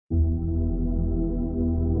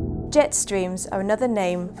Jet streams are another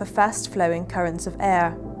name for fast-flowing currents of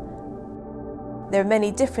air. There are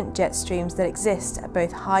many different jet streams that exist at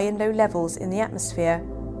both high and low levels in the atmosphere.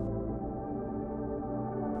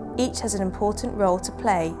 Each has an important role to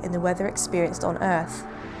play in the weather experienced on Earth.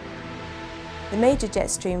 The major jet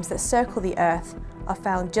streams that circle the Earth are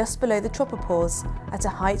found just below the tropopause at a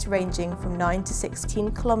height ranging from 9 to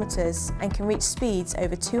 16 kilometers and can reach speeds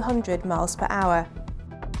over 200 miles per hour.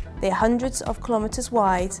 They are hundreds of kilometers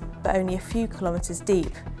wide but only a few kilometers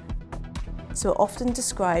deep, so are often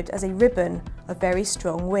described as a ribbon of very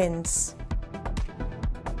strong winds.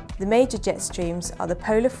 The major jet streams are the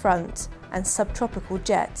polar front and subtropical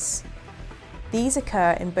jets. These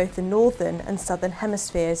occur in both the northern and southern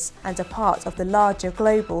hemispheres and are part of the larger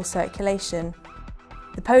global circulation.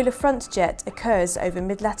 The polar front jet occurs over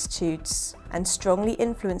mid-latitudes and strongly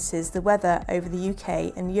influences the weather over the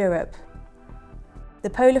UK and Europe. The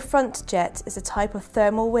polar front jet is a type of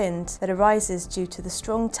thermal wind that arises due to the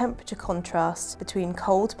strong temperature contrast between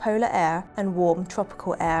cold polar air and warm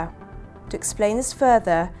tropical air. To explain this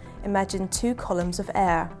further, imagine two columns of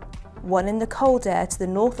air, one in the cold air to the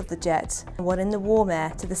north of the jet and one in the warm air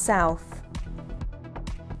to the south.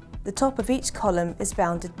 The top of each column is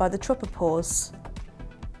bounded by the tropopause.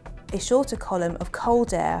 A shorter column of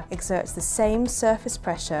cold air exerts the same surface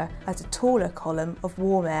pressure as a taller column of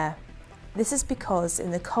warm air. This is because in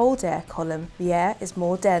the cold air column, the air is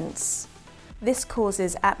more dense. This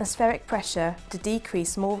causes atmospheric pressure to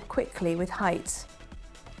decrease more quickly with height.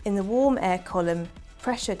 In the warm air column,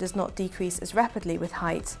 pressure does not decrease as rapidly with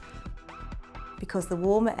height because the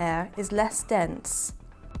warmer air is less dense.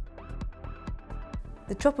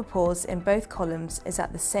 The tropopause in both columns is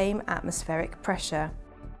at the same atmospheric pressure.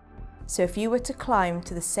 So if you were to climb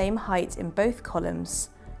to the same height in both columns,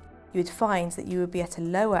 you would find that you would be at a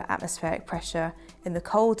lower atmospheric pressure in the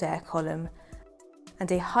cold air column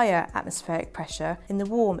and a higher atmospheric pressure in the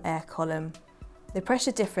warm air column. The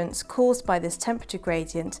pressure difference caused by this temperature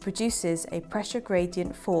gradient produces a pressure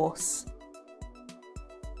gradient force.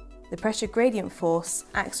 The pressure gradient force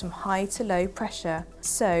acts from high to low pressure,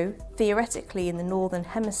 so theoretically in the northern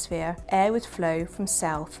hemisphere, air would flow from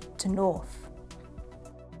south to north.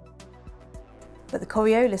 But the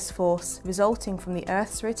Coriolis force resulting from the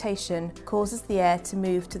Earth's rotation causes the air to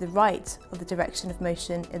move to the right of the direction of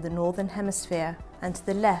motion in the northern hemisphere and to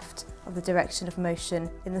the left of the direction of motion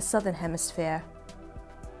in the southern hemisphere.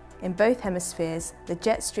 In both hemispheres, the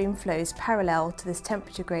jet stream flows parallel to this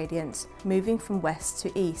temperature gradient, moving from west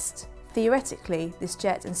to east. Theoretically, this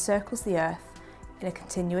jet encircles the Earth in a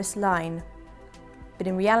continuous line, but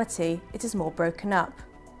in reality, it is more broken up,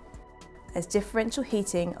 as differential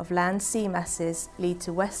heating of land sea masses lead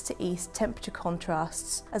to west to east temperature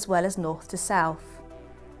contrasts as well as north to south.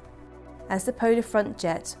 As the polar front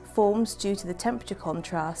jet forms due to the temperature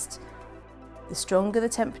contrast, the stronger the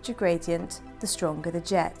temperature gradient, the stronger the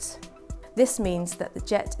jet. This means that the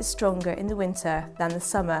jet is stronger in the winter than the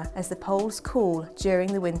summer as the poles cool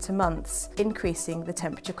during the winter months, increasing the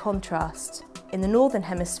temperature contrast. In the northern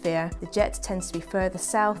hemisphere, the jet tends to be further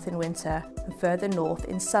south in winter and further north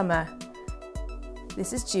in summer.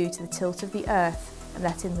 This is due to the tilt of the Earth, and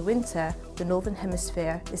that in the winter, the northern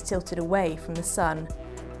hemisphere is tilted away from the sun,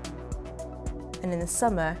 and in the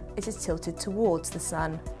summer, it is tilted towards the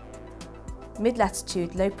sun.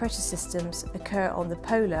 Mid-latitude low-pressure systems occur on the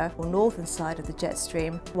polar or northern side of the jet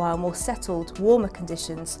stream, while more settled, warmer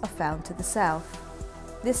conditions are found to the south.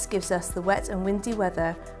 This gives us the wet and windy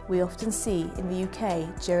weather we often see in the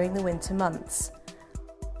UK during the winter months,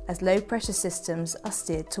 as low-pressure systems are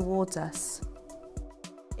steered towards us.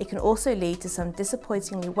 It can also lead to some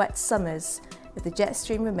disappointingly wet summers if the jet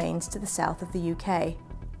stream remains to the south of the UK.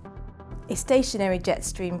 A stationary jet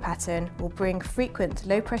stream pattern will bring frequent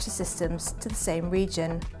low-pressure systems to the same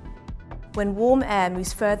region. When warm air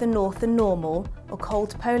moves further north than normal, or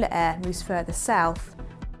cold polar air moves further south,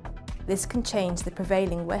 this can change the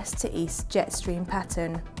prevailing west to east jet stream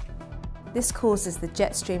pattern. This causes the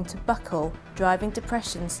jet stream to buckle, driving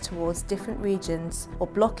depressions towards different regions or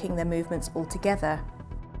blocking their movements altogether.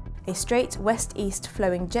 A straight west-east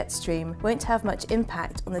flowing jet stream won't have much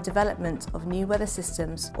impact on the development of new weather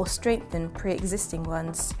systems or strengthen pre-existing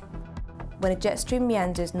ones. When a jet stream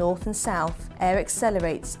meanders north and south, air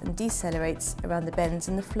accelerates and decelerates around the bends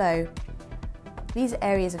in the flow. These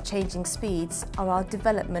areas of changing speeds are our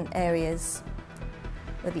development areas.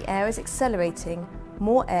 Where the air is accelerating,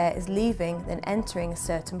 more air is leaving than entering a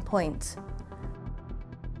certain point.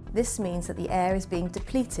 This means that the air is being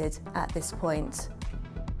depleted at this point.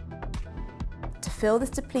 To fill this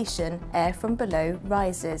depletion, air from below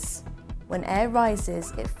rises. When air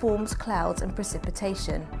rises, it forms clouds and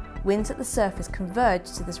precipitation. Winds at the surface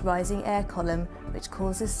converge to this rising air column, which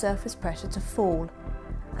causes surface pressure to fall,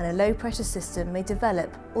 and a low pressure system may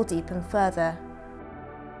develop or deepen further.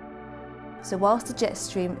 So whilst a jet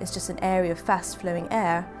stream is just an area of fast flowing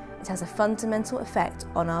air, it has a fundamental effect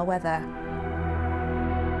on our weather.